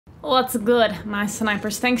What's good, my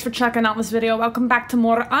snipers? Thanks for checking out this video. Welcome back to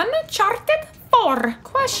more Uncharted 4.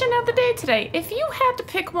 Question of the day today. If you had to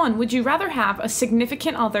pick one, would you rather have a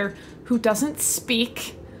significant other who doesn't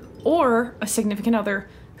speak or a significant other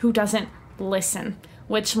who doesn't listen?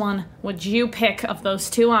 Which one would you pick of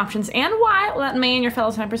those two options and why? Let me and your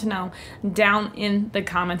fellow snipers know down in the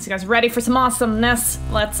comments. You guys ready for some awesomeness?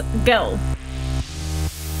 Let's go.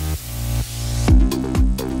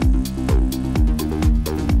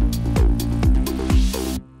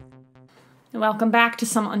 Welcome back to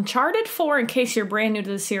some Uncharted 4. In case you're brand new to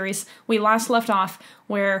the series, we last left off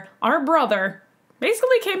where our brother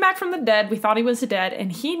basically came back from the dead. We thought he was dead,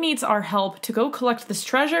 and he needs our help to go collect this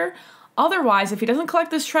treasure. Otherwise, if he doesn't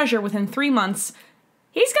collect this treasure within 3 months,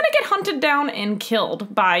 he's gonna get hunted down and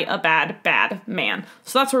killed by a bad man.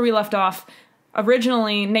 So that's where we left off.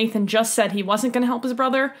 Originally, Nathan just said he wasn't gonna help his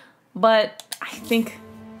brother, but I think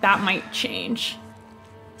that might change.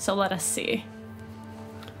 So let us see.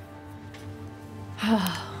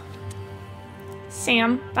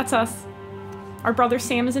 Sam, that's us. Our brother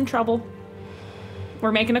Sam is in trouble.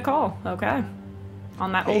 We're making a call, okay?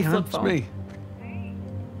 On that old flip phone. It's me.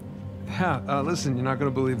 Yeah, listen, you're not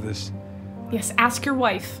gonna believe this. Yes, ask your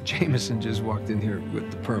wife. Jameson just walked in here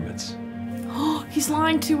with the permits. Oh, he's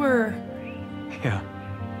lying to her. Yeah.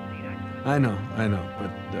 I know,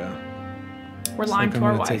 but we're lying to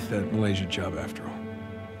our wife. I'm gonna take that Malaysia job after all.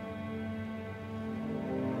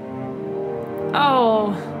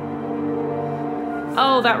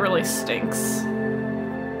 Oh, that really stinks.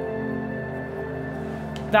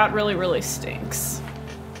 That really stinks.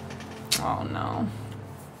 Oh no.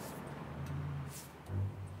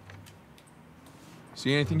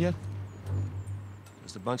 See anything yet?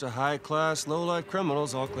 Just a bunch of high-class, low-life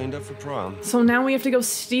criminals all cleaned up for prom. So now we have to go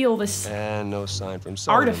steal this and no sign from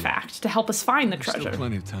Sully. Artifact to help us find the treasure. Still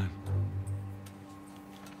plenty of time.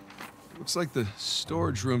 Looks like the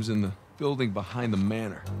storage room's in the building behind the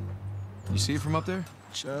manor. You see it from up there?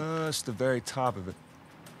 Just the very top of it.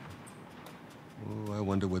 Oh, I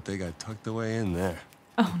wonder what they got tucked away in there.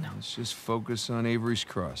 Oh no. Let's just focus on Avery's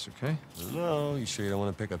Cross, okay? No, you sure you don't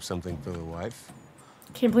want to pick up something for the wife?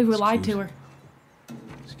 Can't believe we lied to her.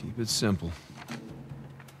 Let's keep it simple.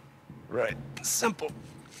 Right, simple.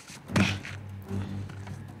 And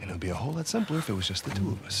it'd be a whole lot simpler if it was just the two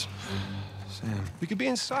of us. Sam. We could be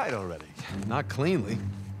inside already. Not cleanly.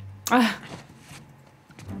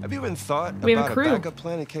 Have you even thought We have about a crew. backup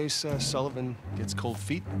plan in case Sullivan gets cold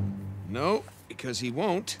feet? No, because he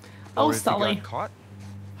won't. Oh, Or if he Sully. got caught?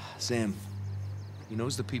 Sam, he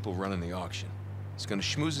knows the people running the auction. He's gonna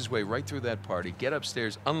schmooze his way right through that party, get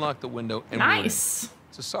upstairs, unlock the window, and we're in. Nice.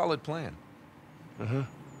 It's a solid plan. Uh-huh.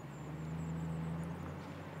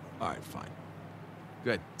 All right, fine.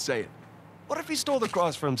 Good, say it. What if he stole the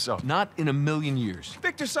cross for himself? Not in a million years.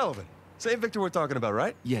 Victor Sullivan. Same Victor we're talking about,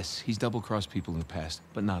 right? Yes, he's double-crossed people in the past,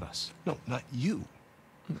 but not us. No, not you.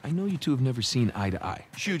 I know you two have never seen eye to eye.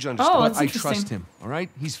 Huge Oh, understanding. that's I interesting. trust him, all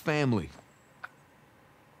right? He's family.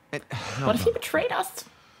 And, What if he betrayed us?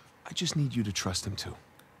 I just need you to trust him, too.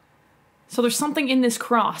 So there's something in this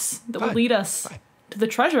cross that will Fine, lead us fine. to the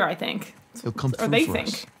treasure, I think. He'll come Or through they for think.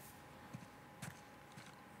 us.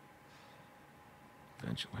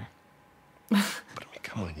 Eventually. But I mean,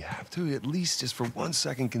 come on, you have to at least just for 1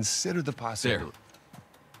 second consider the possibility.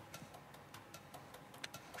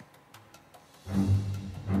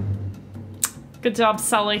 Good job,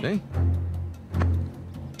 Sully. Hey?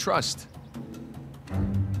 Trust.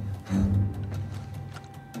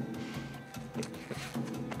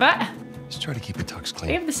 But Just try to keep your tux they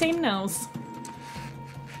clean. have the same nose.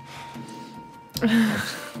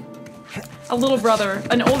 A little brother,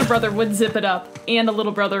 an older brother would zip it up, and a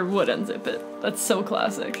little brother would unzip it. That's so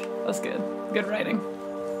classic. That's good. Good writing.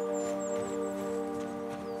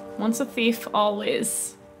 Once a thief,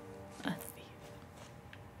 always a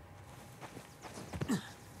thief.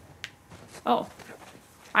 Oh,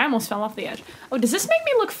 I almost fell off the edge. Oh, does this make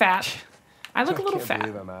me look fat? I look a little fat. I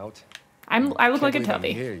can't believe I'm out. I look like a Can't believe I'm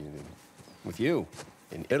tubby. here, with you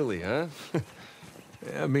in Italy, huh?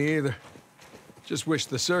 Yeah, me either. Just wish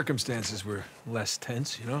the circumstances were less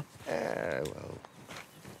tense, you know? Well.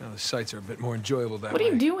 Now the sights are a bit more enjoyable that What way.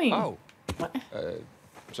 are you doing? Oh, What?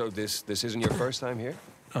 so this isn't your first time here?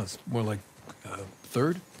 Oh, it's more like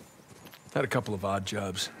third? Had a couple of odd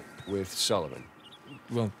jobs. With Sullivan.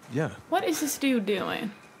 Well, yeah. What is this dude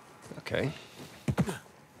doing? Okay.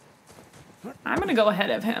 I'm gonna go ahead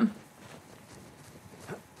of him.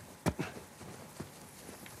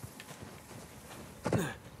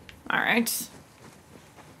 All right.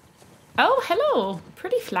 Oh, hello.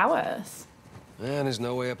 Pretty flowers. Man, there's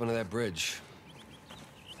no way up under that bridge.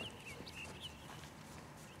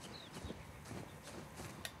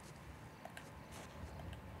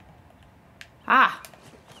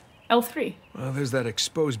 L3. Well, there's that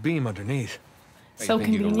exposed beam underneath. So think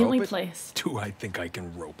you can conveniently rope it? placed. Do I think I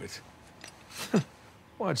can rope it?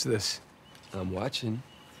 Watch this. I'm watching.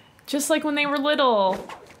 Just like when they were little.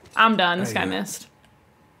 I'm done. This Hey, guy missed.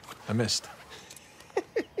 I missed.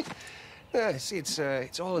 See,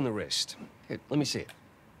 it's all in the wrist. Here, let me see it.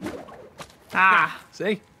 Ah.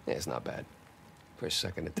 See? Yeah, it's not bad. For a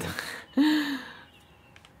second attempt.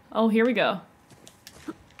 Oh, here we go.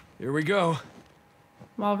 Here we go.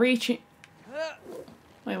 While reaching...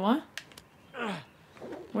 Wait, what?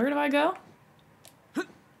 Where do I go?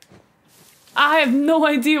 I have no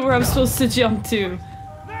idea where I'm supposed to jump to.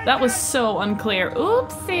 That was so unclear.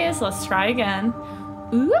 Oopsies. Let's try again.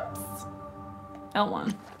 Oops.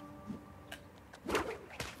 L1.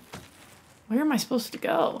 Where am I supposed to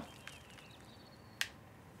go?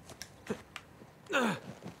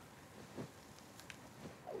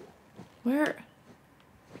 Where?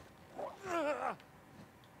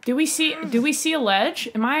 Do we see a ledge?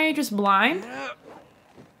 Am I just blind?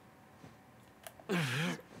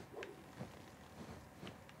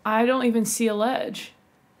 I don't even see a ledge.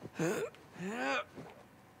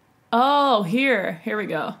 Oh, here we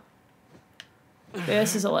go.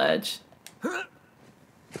 This is a ledge.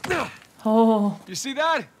 Oh. You see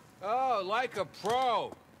that? Oh, like a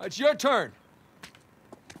pro. It's your turn.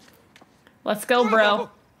 Let's go, bro.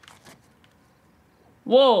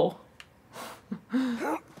 Whoa.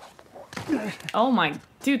 Oh my,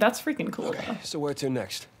 dude, that's freaking cool. Okay, so where to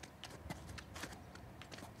next?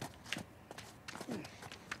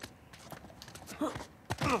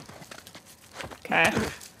 Okay.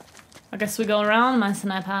 I guess we go around my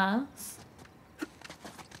snipers.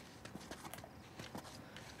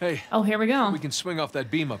 Hey, Oh, here we go. we can swing off that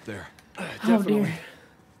beam up there. Oh dear.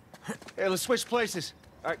 Hey, let's switch places.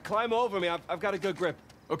 All right, climb over me. I've got a good grip.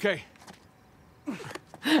 Okay.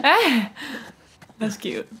 That's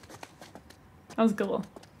cute. That was cool.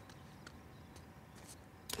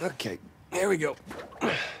 Okay, here we go.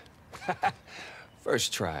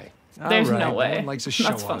 First try. There's All right, no way. one likes a show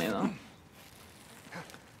That's off. funny though.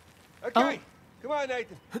 Okay, come on,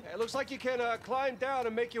 Nathan. It looks like you can climb down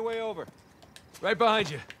and make your way over. Right behind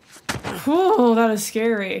you. Whew, that is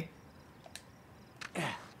scary.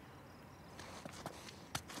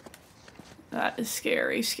 That is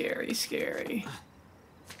scary, scary, scary.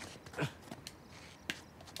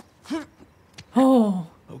 Oh,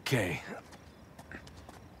 Okay.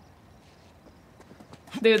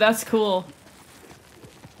 dude, that's cool.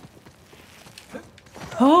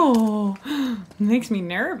 Oh, makes me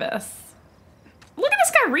nervous. Look at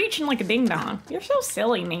this guy reaching like a ding dong. You're so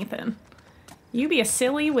silly, Nathan. You be a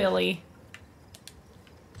silly Willy.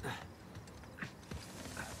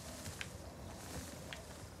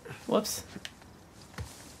 Whoops.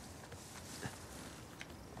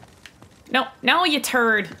 No, no, you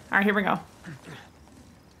turd. All right, here we go.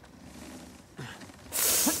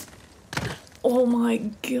 Oh my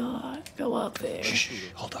god, go up there. Shh,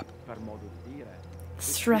 hold up.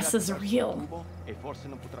 Stress is real.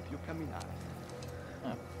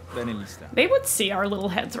 Bene lista. They would see our little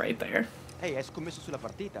heads right there. Ehi, hai scommesso sulla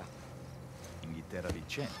partita? Inghilterra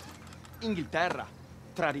vincente. Inghilterra,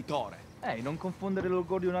 traditore. Ehi, non confondere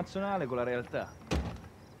l'orgoglio nazionale con la realtà.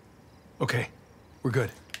 Okay, we're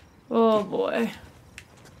good. Oh boy.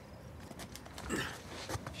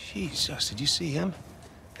 Jesus, did you see him?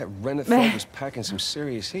 That Renethor was packing some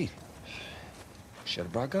serious heat. Should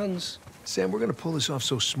have brought guns. Sam, we're gonna pull this off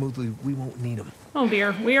so smoothly we won't need them. Oh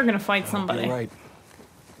dear, we are gonna fight somebody. You're right.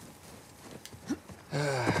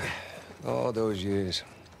 All those years.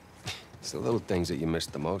 It's the little things that you miss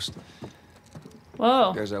the most.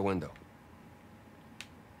 Whoa. There's our window.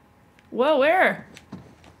 Whoa, where?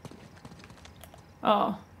 Oh.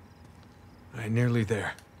 All right, nearly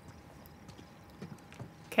there.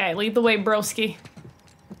 Okay, lead the way, broski.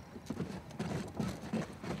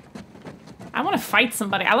 I want to fight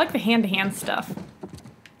somebody. I like the hand-to-hand stuff.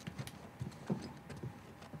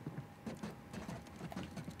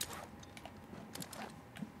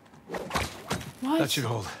 What? That should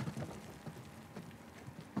hold.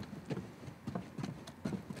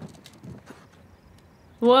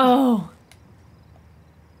 Whoa.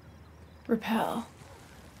 Repel.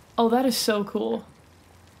 Oh, that is so cool.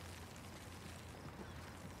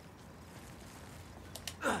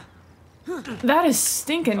 That is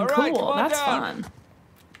stinking All right, cool. come on That's down. fun.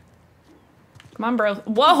 Come on, bro.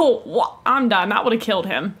 Whoa! I'm done. That would have killed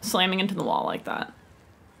him, slamming into the wall like that.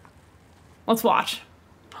 Let's watch.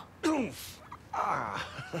 These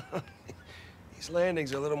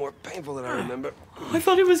landings are a little more painful than I remember. I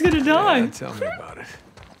thought he was gonna die. Yeah, tell me about it.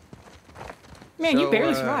 Man, you So,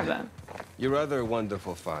 barely survived that. Your other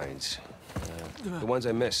wonderful finds. The ones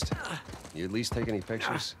I missed. You at least take any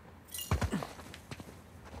pictures?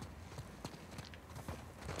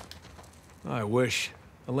 I wish.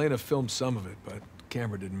 Elena filmed some of it, but the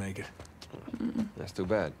camera didn't make it. That's too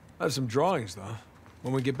bad. I have some drawings, though.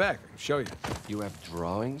 When we get back, I can show you. You have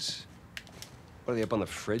drawings? What, are they up on the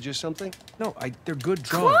fridge or something? No, they're good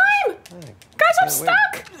drawings. Climb! Hey, Guys, I'm can't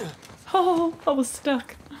wait. stuck! Oh, I was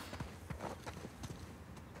stuck.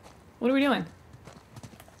 What are we doing?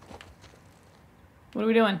 What are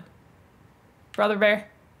we doing? Brother Bear?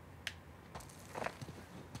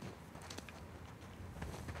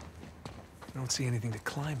 I don't see anything to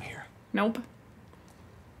climb here. Nope.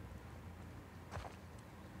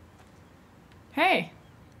 Hey.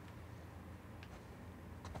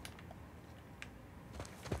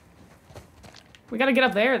 We gotta get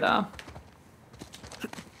up there, though.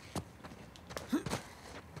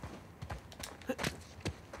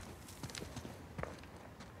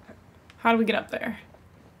 How do we get up there?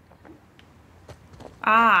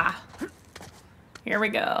 Ah. Here we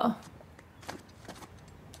go.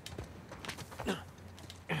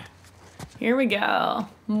 Here we go.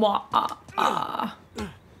 Mwah, ah.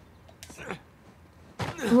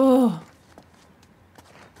 Whoa.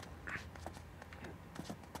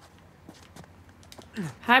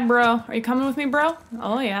 Hi, bro. Are you coming with me, bro?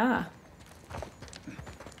 Oh, yeah.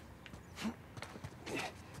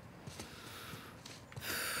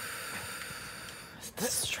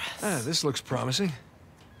 Ah, this looks promising.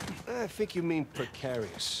 I think you mean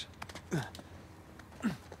precarious.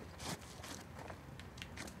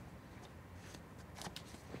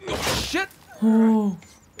 Shit! Oh.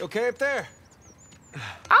 You okay up there?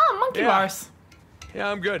 Ah, monkey Yeah. bars. Yeah,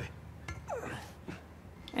 I'm good.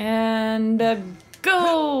 And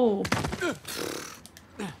go!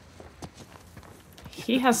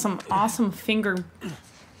 He has some awesome finger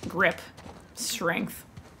grip strength.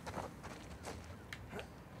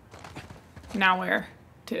 Now where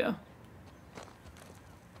to?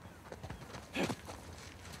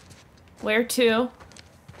 Where to?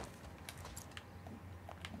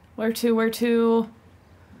 Where to? Where to?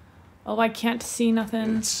 Oh, I can't see nothing.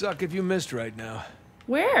 It'd suck if you missed right now.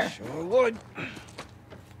 Where? Sure would.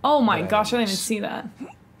 Oh my gosh, I didn't even see that.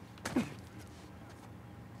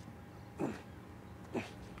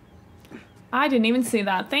 I didn't even see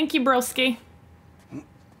that. Thank you, broski.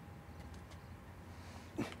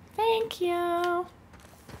 Thank you.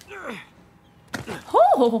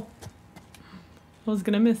 Oh! I was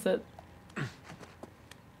gonna miss it.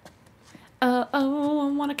 Oh, I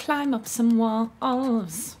wanna climb up some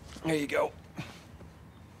walls. There you go.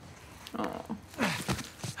 Oh.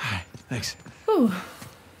 Thanks. Whew.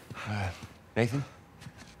 Nathan?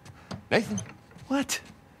 Nathan? What?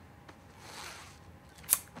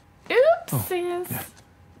 Oopsies.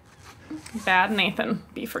 Bad Nathan.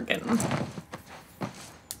 Be forgetting.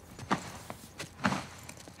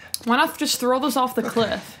 Why not just throw those off the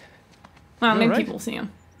cliff? Well, maybe right? people see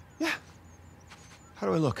them. Yeah. How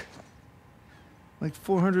do I look? Like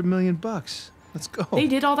 400 million bucks. Let's go. They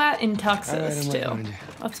did all that in All Texas, right, I'm right too. behind you.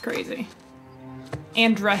 That's crazy.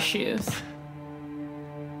 And dress shoes.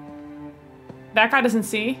 That guy doesn't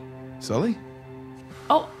see. Sully?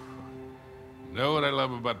 Oh, Know what I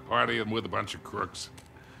love about partying with a bunch of crooks?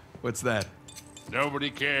 What's that? Nobody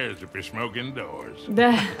cares if you smoke indoors.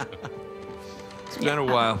 the It's been a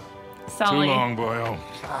while. Sully. Too long, boyo.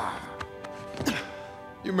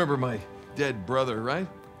 You remember my dead brother, right?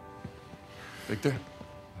 Victor?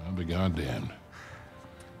 I'll be goddamned.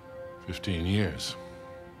 15 years.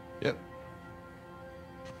 Yep.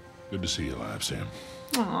 Good to see you alive, Sam.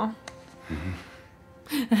 Aw.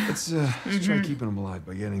 Let's try keeping him alive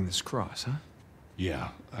by getting this cross, huh? Yeah,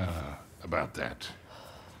 about that.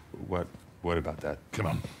 What about that? Come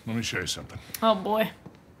on, let me show you something. Oh boy.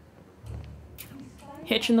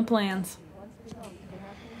 Hitching the plans.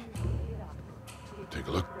 Take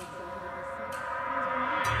a look.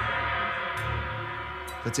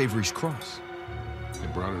 That's Avery's cross. They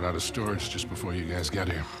brought it out of storage just before you guys got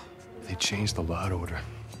here. They changed the lot order.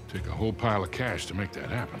 Take a whole pile of cash to make that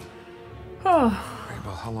happen. Oh. Right,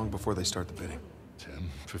 well, how long before they start the bidding? 10,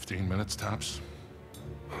 15 minutes tops.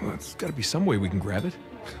 Well, there's got to be some way we can grab it.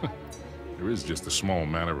 There is just a small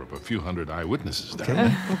matter of a few hundred eyewitnesses down Okay,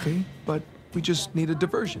 there. okay, but we just need a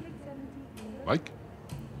diversion. Like?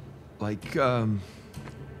 Like I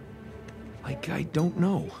don't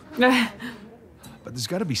know. But there's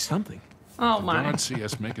got to be something. Oh my. God see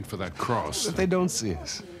us making for that cross. If they don't see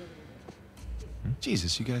us.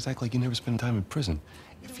 Jesus, you guys act like you never spend time in prison.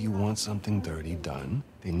 If you want something dirty done,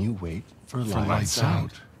 then you wait for Lights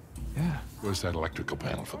out. Yeah. Where's that electrical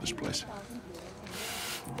panel for this place?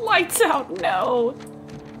 Lights out, no.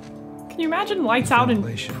 Can you imagine lights out in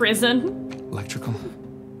Ventilation. prison? Electrical.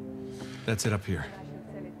 That's it up here.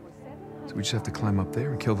 So we just have to climb up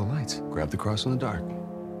there and kill the lights. Grab the cross in the dark.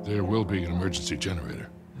 There will be an emergency generator.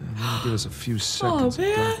 And that'll give us a few seconds of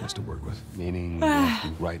man. darkness to work with. Meaning we'll be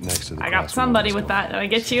right next to the I cross. got somebody with that. Did I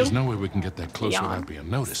get you? There's no way we can get that close Yeah. without being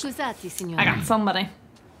noticed. Scusate, signora. I got somebody.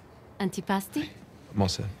 Antipasti? I'm all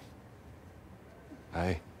set.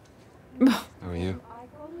 Hi. How are you?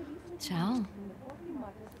 Ciao.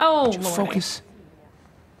 Oh, Would you Lordy. focus?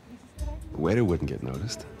 The waiter wouldn't get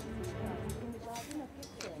noticed.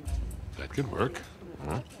 That could work.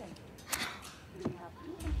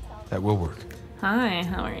 That will work. Hi,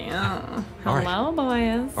 how are you? All right. Hello,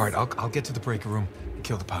 boys. All right, I'll get to the breaker room and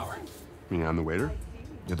kill the power. You mean I'm the waiter?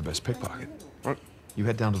 You're the best pickpocket. What? You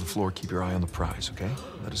head down to the floor, keep your eye on the prize, okay?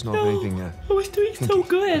 Let us know if anything, I was doing so hinky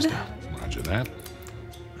good. goes down. Roger that.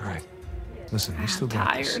 All right. Listen, we still I'm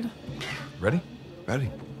got this. tired. Ready? Ready.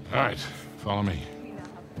 All right, follow me.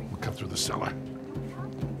 We'll cut through the cellar.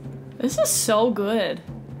 This is so good.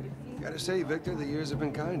 Gotta say, Victor, the years have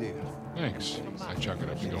been kind to you. Thanks. I chuck it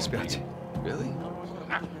up to go and Spats. eat. Really?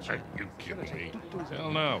 Are you kidding me?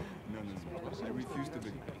 Hell no.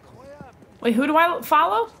 Wait, who do I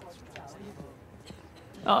follow?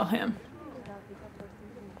 Oh, him.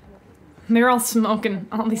 They're all smoking.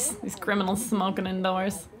 All these criminals smoking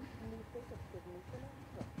indoors.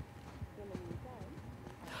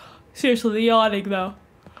 Seriously, the yawning though.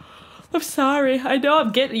 I'm sorry. I know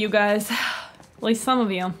I'm getting you guys. At least some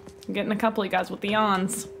of you. I'm getting a couple of you guys with the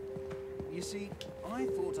yawns. You see, I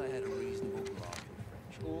thought I had a reasonable grasp of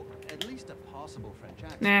French, or at least a passable French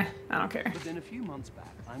accent. Nah, I don't care. But then a few months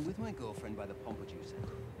back, I'm with my girlfriend by the Pompidou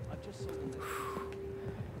Center. I've just sold them.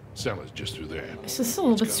 Cellar's just through there. This is a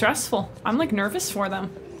little bit stressful. I'm like nervous for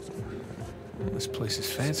them. This place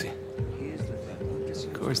is fancy. Here's the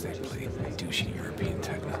thing. Of course they play douchey European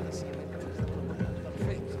techno.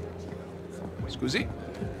 Scusi?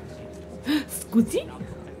 Scusi?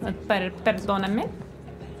 Perdonami.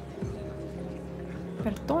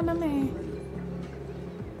 Perdonami.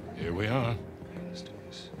 Here we are.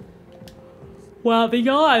 Wow, the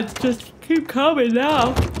odds just keep coming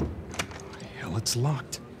now. Hell, it's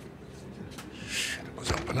locked. Shit, it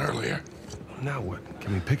was open earlier. Now what?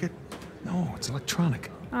 Can we pick it? No, it's electronic.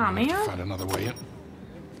 Aw, man. Find another way in.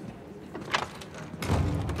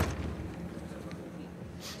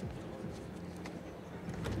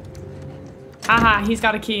 Haha, he's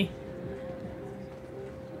got a key.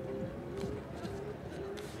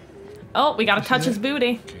 Oh, we gotta touch his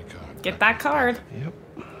booty. Key card. Get that card. Yep.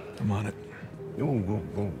 I'm on it. Whoa, whoa,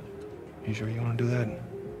 whoa. You sure you want to do that?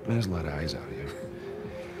 There's a lot of eyes out here.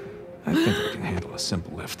 I think I can handle a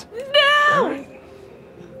simple lift. No!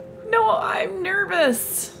 No, I'm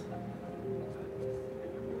nervous.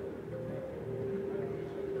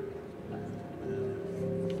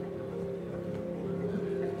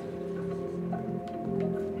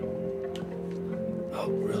 Oh,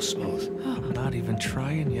 real smooth. I'm not even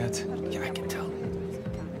trying yet. Yeah, I can tell.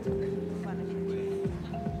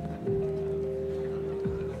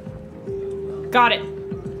 Got it.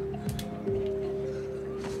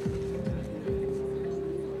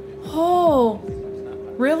 Oh,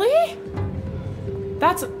 really?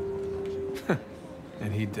 That's...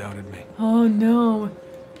 And he doubted me. Oh no.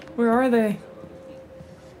 Where are they?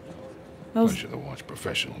 Those... Pleasure to watch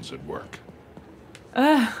professionals at work.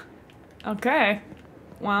 Okay.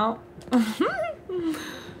 Well.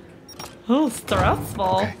 Oh, stressful.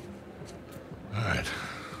 Okay. All right.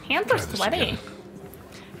 Hands are Try this sweaty. again.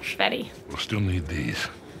 Sweaty. We'll still need these.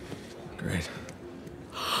 Great.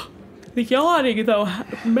 The yawning though,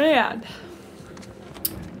 man.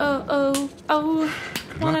 Oh.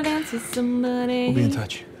 Wanna luck. dance with somebody. We'll be in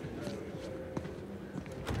touch.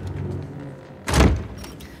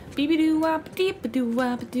 Beep-a-doo wop deep a doo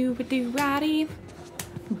wop a doo a doo roddy.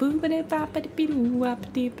 Boop-a-doo bop a doo wop a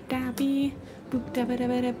doo dabby. Boop da ba da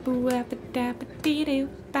ba da boo wop a da ba dee doo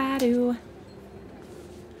ba doo.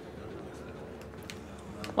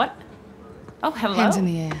 What? Oh, hello. Hands in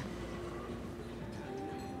the air.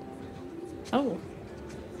 Oh,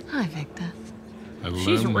 Hi, Victor. Hello,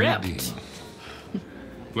 she's ripped. Nadine.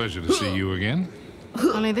 Pleasure to see you again.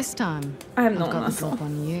 Only this time, I have I've no got the muscle. drop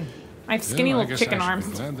on you. I have skinny Well, I little guess chicken I should arms.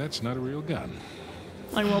 be glad that's not a real gun.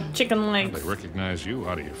 Like little chicken They legs. recognize you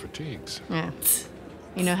out of your fatigues. Yeah.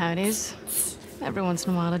 You know how it is. Every once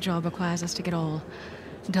in a while, a job requires us to get all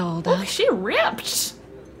dolled Oh, up. she ripped.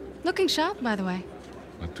 Looking sharp, by the way.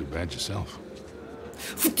 Not too bad yourself.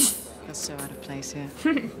 That's so out of place here.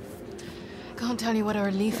 Can't tell you what a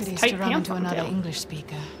relief it is Tight to run pants into on, another Dale. English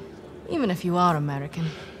speaker. Even if you are American.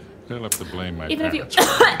 They'll have to blame my Even if you- parents.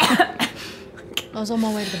 I was on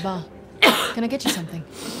my way to the bar. Can I get you something?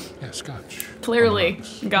 Yeah, scotch. Clearly, On the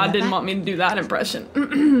rocks. God didn't want me to do that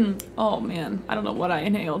impression. Oh man, I don't know what I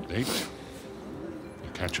inhaled. Nate, you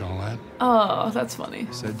catch all that? Oh, that's funny.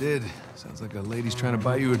 Yes, I did. Sounds like a lady's trying to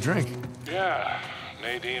buy you a drink. Yeah,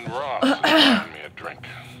 Nadine Ross is buying me a drink.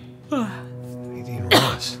 Nadine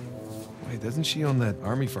Ross. Wait, doesn't she own that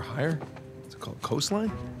Army for Hire? It's called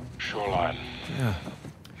Coastline? Shoreline. Yeah.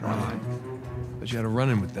 Right. But you had a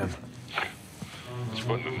run-in with them. It's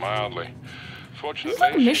putting it mildly. Fortunately, It's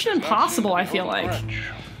like she Mission does not Impossible, seem to I feel know like. French.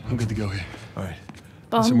 I'm good to go here. All right.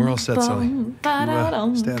 Listen, we're all set, Sully. You, stay out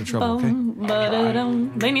of trouble, okay?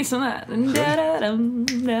 They need some of that. Let's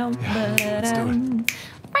do it.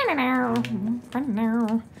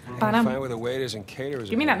 Find where the waiters and caterers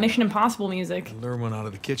Give me that Mission Impossible music. Lure one out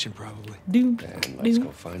of the kitchen, probably. Do, And let's go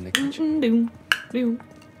find the kitchen. do, do,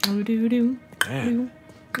 do, do, do. Man,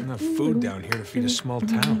 enough food down here to feed a small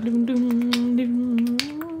town.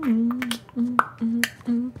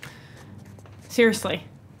 Seriously,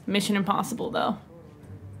 Mission Impossible though.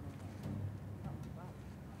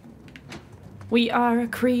 We are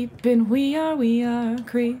creeping, we are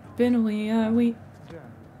creeping, we.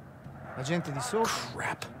 Agente di sopra.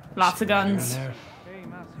 Crap. Lots of guns.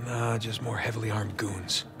 Nah, just more heavily armed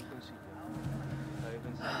goons.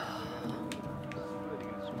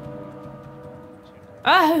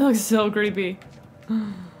 Ah, it looks so creepy.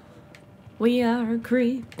 We are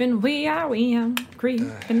creeping, we are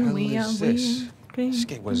creeping, we are This creeping.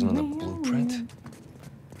 gate wasn't on the blueprint.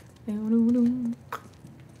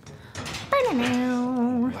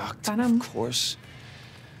 Locked, of course.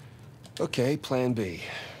 Okay, plan B.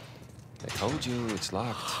 I told you it's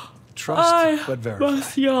locked. Trust, but verify.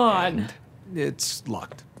 must yawn. It's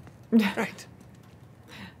locked. Right.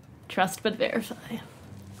 Trust but verify.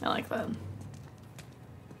 I like that.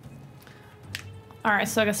 Alright,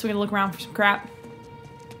 so I guess we can look around for some crap.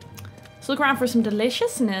 Let's look around for some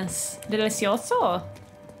deliciousness. Delicioso.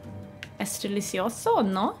 Es delicioso,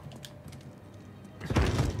 no?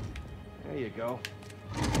 There you go.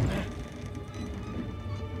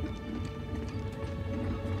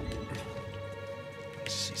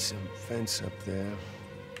 See some fence up there.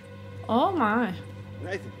 Oh my.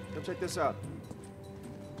 Nathan, come check this out.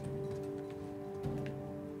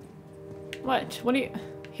 What? What do you...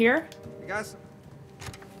 Here? You got some?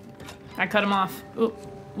 I cut him off. Ooh.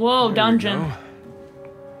 Whoa, There dungeon. we go.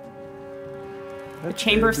 The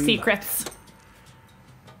Chamber of Secrets.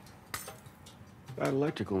 Got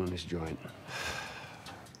electrical in this joint.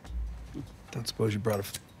 Don't suppose you brought a...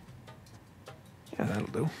 Yeah, that'll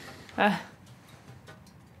do. Uh,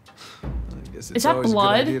 I guess Is it's that always a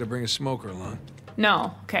blood? good idea to bring a smoker along.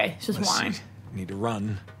 no. Okay, it's just Let's wine. see. Need to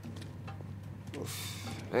run.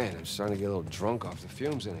 Man, I'm starting to get a little drunk off the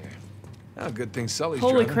fumes in here. Oh, good thing Sully's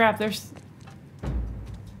Holy driving. crap, there's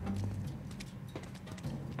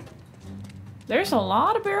a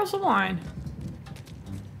lot of barrels of wine.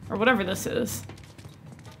 Or whatever this is.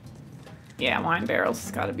 Yeah, wine barrels.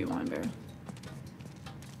 It's gotta be wine barrel.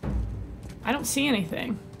 I don't see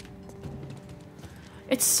anything.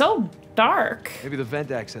 It's so dark. Maybe the vent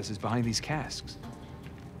access is behind these casks.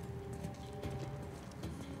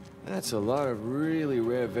 That's a lot of really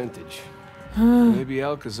rare vintage. Maybe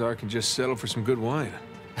Alcazar can just settle for some good wine.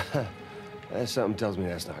 Something tells me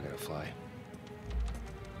that's not gonna fly.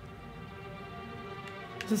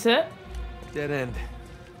 Is this it? Dead end.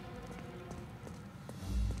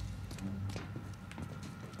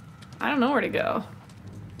 I don't know where to go.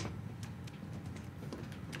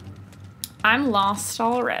 I'm lost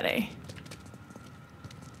already.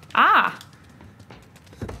 Ah!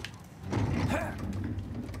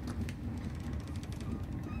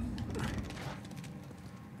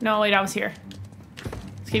 No, wait, I was here.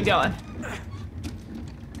 Let's keep going.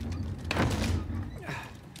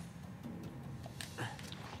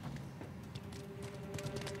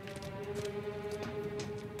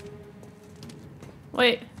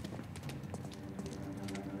 Wait.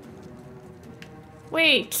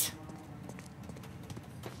 Wait.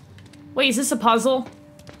 Wait, is this a puzzle?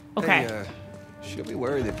 Okay. Hey, she'll be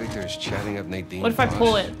worried that Victor is chatting up Nadine. What if I Ross.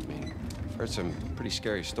 pull it? I mean, I've heard some pretty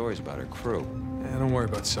scary stories about her crew. Yeah, don't worry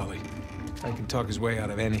about Sully. I can talk his way out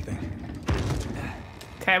of anything.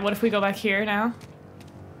 Okay, what if we go back here now?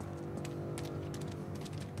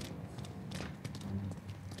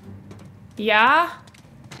 Yeah?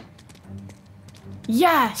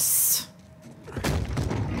 Yes!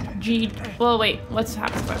 G. Well, wait, what's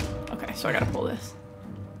happening? Okay, so I gotta pull this.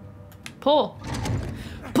 Pull!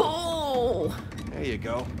 Pull! There you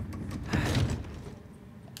go.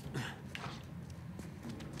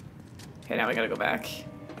 Okay, now we gotta go back.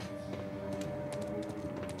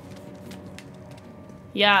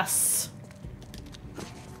 Yes.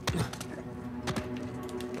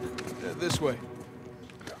 This way.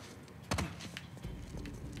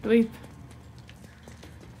 Do we...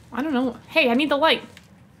 I don't know. Hey, I need the light.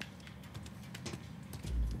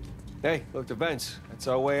 Hey, look, the vents. That's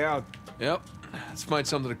our way out. Yep. Let's find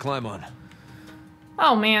something to climb on.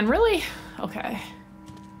 Oh, man, really? Okay.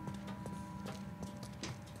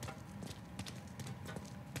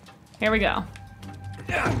 Here we go.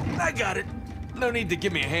 Yeah, I got it. No need to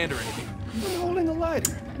give me a hand or anything. I'm holding a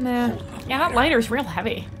lighter. Nah. Yeah, that lighter's real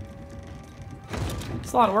heavy.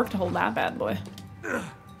 It's a lot of work to hold that bad boy.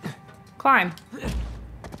 Climb.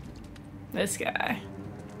 This guy.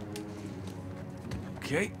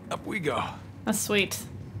 Okay, up we go. That's sweet.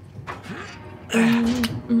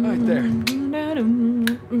 Right there.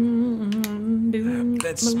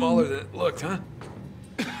 That's smaller than it looked, huh?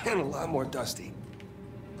 And a lot more dusty.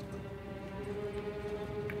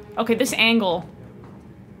 Okay, this angle.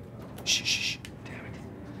 Shh. Damn it.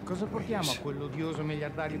 Cosa portiamo a quell'odioso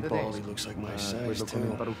miliardario tedesco? Baldy looks like my size, Quello con il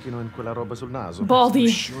too. parrucchino e quella roba sul naso. Baldy.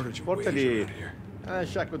 Shortage of waves Portali around here.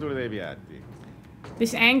 sciacquature dei piatti.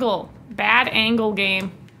 This angle. Bad angle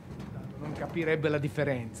game. Non capirebbe la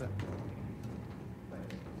differenza.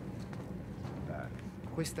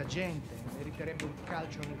 Questa gente meriterebbe un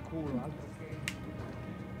calcio nel culo, altro che...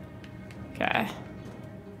 Okay.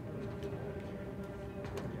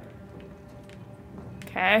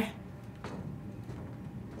 Okay.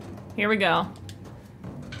 Here we go.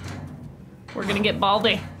 We're gonna get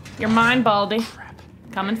Baldy. You're mine, Baldy. Crap.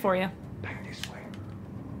 Coming for you. Back this way.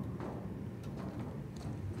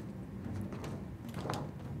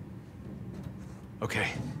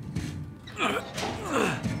 Okay.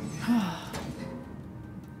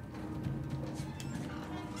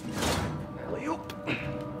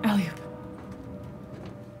 Alley-oop.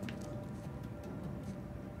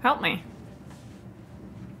 Help me.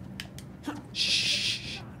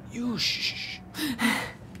 Shh. You shh.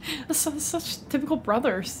 That's such typical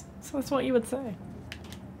brothers. So that's what you would say.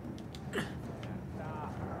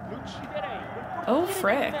 Oh,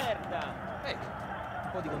 frick.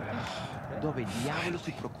 Dove diavolo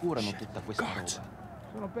si procurano tutta questa roba?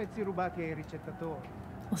 Sono pezzi rubati ai ricettatori.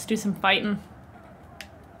 Let's do some fighting.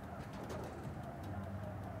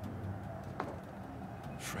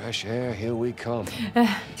 Fresh air, here we come.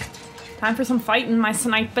 Time for some fighting, my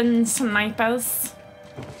snipers.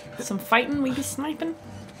 Some fighting, we be sniping.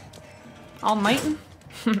 All nightin'.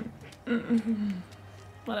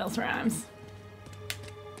 What else rhymes?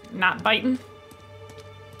 Not biting.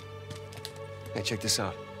 Hey, check this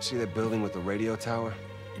out. See that building with the radio tower?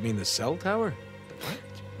 You mean the cell tower?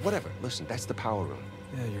 Whatever. Listen, that's the power room.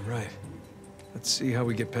 Yeah, you're right. Let's see how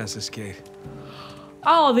we get past this gate.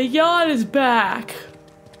 Oh, the yacht is back.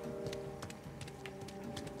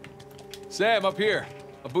 Sam, up here.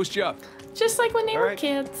 I'll boost you up. Just like when they were right.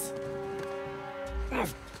 kids. All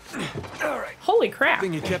right. Holy crap.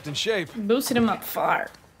 Thing you kept in shape. Boosted him up far.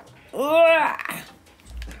 Ugh.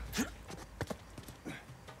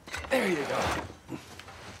 There you go.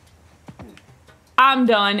 I'm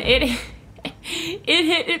done. It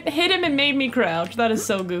hit him and made me crouch. That is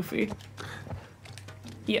so goofy.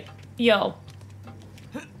 Yeah, yo.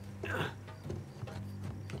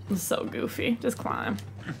 It's so goofy. Just climb.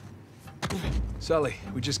 Sully,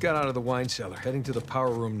 we just got out of the wine cellar, heading to the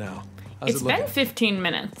power room now. How's It's it looking? been 15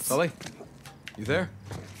 minutes. Sully, you there?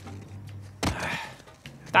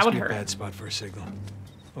 That would Must be hurt. a bad spot for a signal.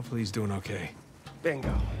 Hopefully he's doing okay.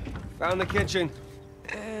 Bingo. Found the kitchen.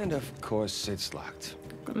 And of course, it's locked.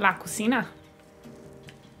 La cocina.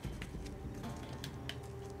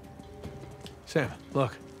 Sam,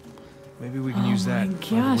 look. Maybe we can use that. Oh my by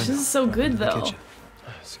the gosh, this window. is so good In the though. kitchen.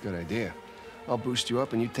 That's a good idea. I'll boost you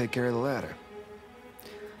up and you take care of the ladder.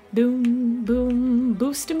 Boom, boom,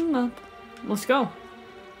 boost him up. Let's go.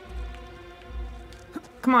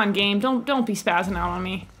 Come on, game. Don't be spazzing out on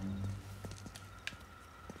me.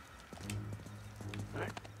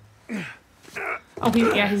 Oh,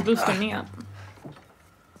 he's boosting me up.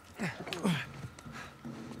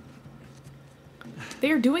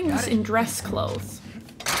 They are doing this in dress clothes.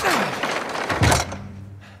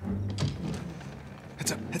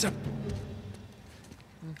 Heads up, heads up.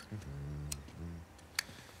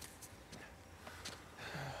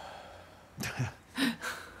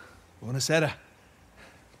 Buonasera.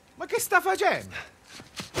 Ma che sta facendo?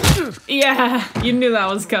 Yeah, you knew that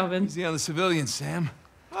was coming. Easy on the civilians, Sam.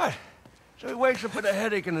 What? So he wakes up with a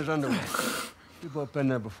headache in his underwear. You've both been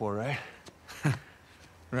there before, right?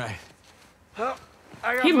 Right. Well,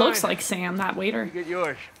 I got He mine. looks like Sam, that waiter. You get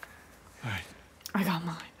yours. All right. I got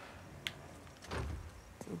mine.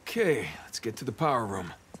 Okay, let's get to the power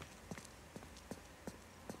room.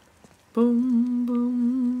 Boom,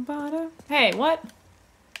 boom, bada. Hey, what?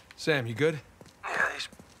 Sam, you good? Yeah, these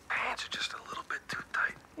pants are just a little bit too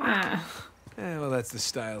tight. Yeah. Yeah, well, that's the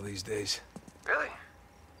style these days. Really?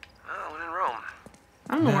 Oh, when in Rome.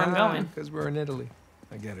 I don't know where I'm going. Because we're in Italy.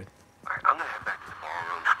 I get it. All right, I'm gonna head back to the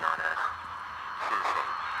ballroom.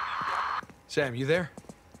 Sam, you there?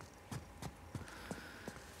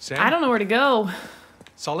 Sam? I don't know where to go.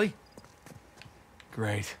 Sully?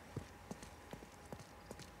 Great.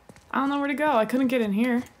 I don't know where to go. I couldn't get in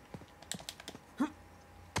here.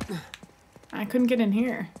 I couldn't get in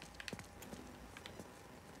here.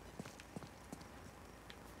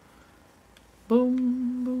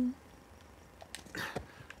 Boom, boom.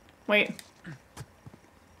 Wait.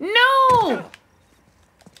 No!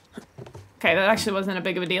 Okay, that actually wasn't as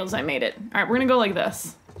big of a deal as I made it. Alright, we're gonna go like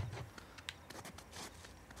this.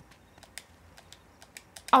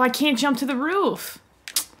 Oh, I can't jump to the roof.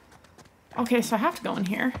 Okay, so I have to go in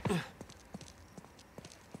here.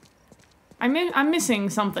 I'm missing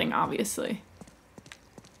something, obviously.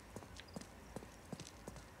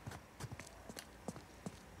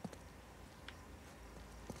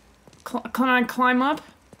 Can I climb up?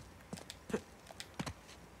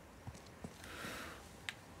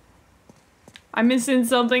 I'm missing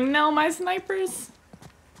something. No, my snipers.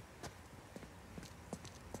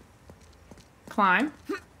 Climb.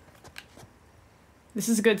 This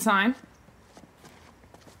is a good sign.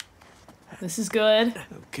 This is good.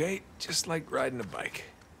 Okay, just like riding a bike.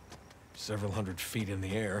 Several hundred feet in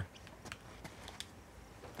the air.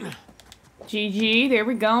 GG, there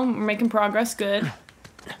we go. We're making progress. Good.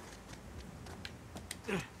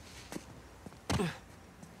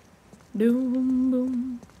 Boom,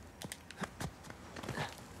 boom.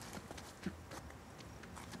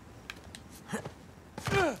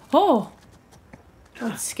 Oh!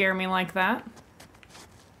 Don't scare me like that.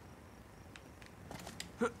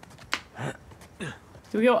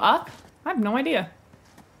 Do we go up? I have no idea.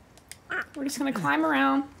 We're just gonna climb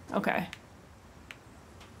around. Okay.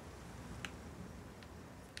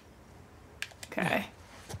 Okay.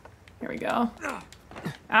 Here we go.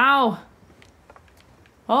 Ow!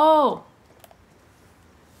 Oh!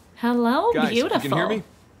 Hello, Guys, beautiful. you can hear me?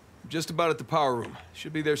 I'm just about at the power room.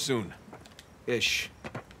 Should be there soon. Ish.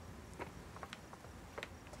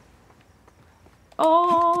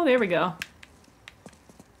 Oh, there we go.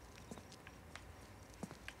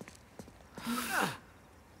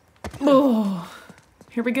 Oh,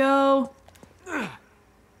 here we go.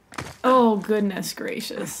 Oh, goodness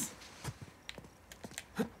gracious.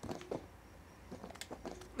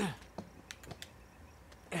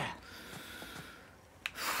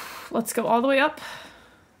 Let's go all the way up.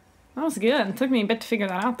 That was good. It took me a bit to figure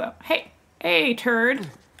that out, though. Hey, hey, turd.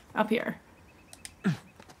 Up here.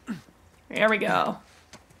 There we go.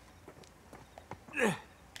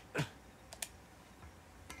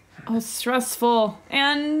 Oh, stressful.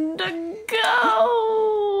 And go!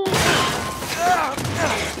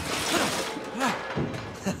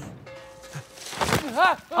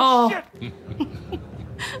 Oh.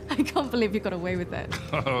 I can't believe you got away with that.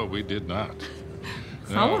 Oh, we did not.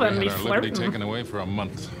 Some of them we be had our liberty flirting. taken away for a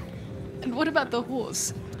month. And what about the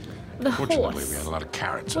horse? The Fortunately, horse. we had a lot of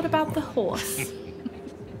carrots. What about the horse?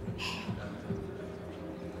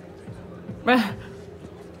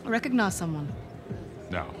 Recognize someone.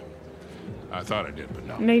 No. I thought I did, but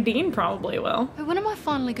no. Nadine probably will. When am I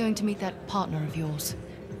finally going to meet that partner of yours?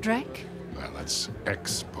 Drake? Well, that's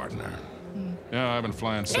ex-partner. Yeah, I've been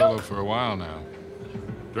flying solo for a while now.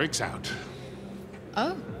 Drake's out.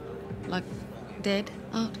 Oh, like dead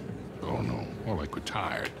out? Oh, no. More like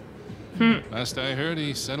retired. Last I heard,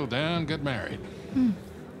 he settled down, got married.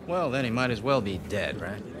 Well, then he might as well be dead,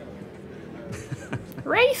 right?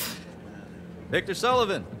 Rafe, Victor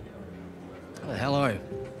Sullivan. How the hell are you?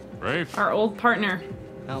 Rafe? our old partner.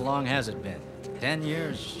 How long has it been? 10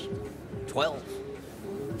 years? 12?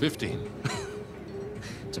 15.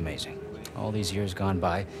 It's amazing. All these years gone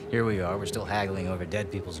by, here we are, we're still haggling over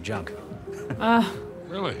dead people's junk.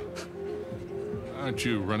 Really? Aren't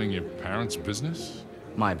you running your parents' business?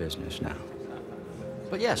 My business now.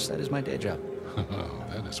 But yes, that is my day job. Oh,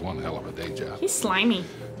 that is one hell of a day job. He's slimy.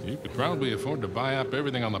 You could probably afford to buy up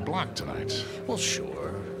everything on the block tonight. Well,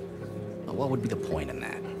 sure. But what would be the point in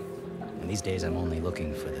that? And these days, I'm only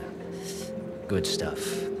looking for the good stuff.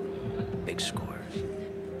 Big scores.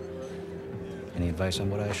 Any advice on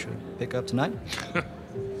what I should pick up tonight?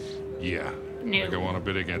 Yeah. No. Like I want to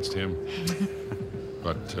bid against him.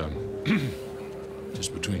 But,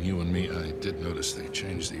 just between you and me, I did notice they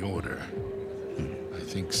changed the order. I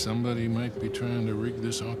think somebody might be trying to rig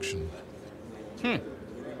this auction.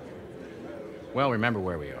 Well, remember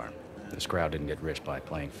where we are. This crowd didn't get rich by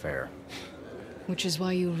playing fair. Which is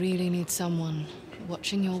why you really need someone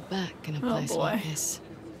watching your back in a place like this.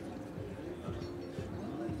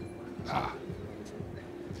 Ah.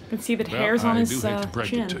 You can see the Well, hairs on I his do hate to break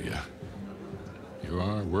chin. it to you. You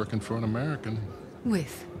are working for an American.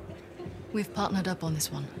 We've partnered up on this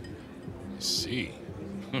one. See.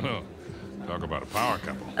 Talk about a power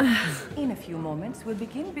couple. In a few moments, we'll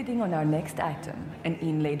begin bidding on our next item, an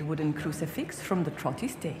inlaid wooden crucifix from the Trot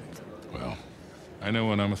estate. Well, I know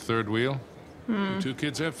when I'm a third wheel. You two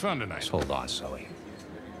kids have fun tonight. Just hold on, Sully.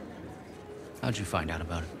 How'd you find out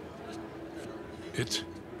about it? It?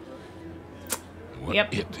 What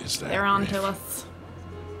Yep, it is that? they're on to Rafe? us.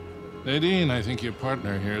 Nadine, I think your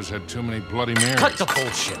partner here has had too many Bloody Marys. Cut the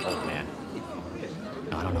bullshit, old man.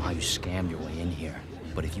 Now, I don't know how you scammed your way in here,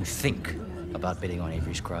 but if you think about bidding on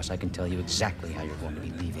Avery's Cross, I can tell you exactly how you're going to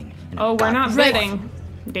be leaving. Oh, we're not bidding.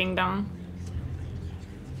 Ding dong.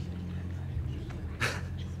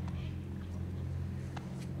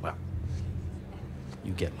 Well,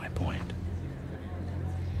 you get my point.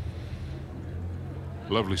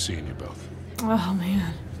 Lovely seeing you both. Oh,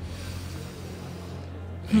 man.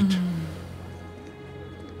 Nate.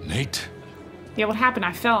 Nate? Yeah, what happened?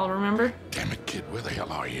 I fell, remember? Damn it, kid, where the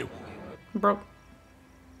hell are you? Broke.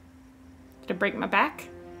 Did I break my back?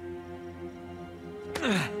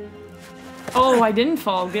 Oh, I didn't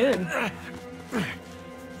fall. Good.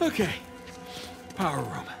 Okay. Power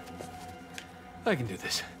room. I can do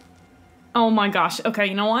this. Oh my gosh. Okay,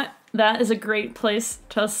 you know what? That is a great place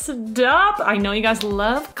to stop. I know you guys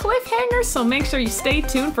love cliffhangers, so make sure you stay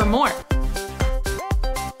tuned for more.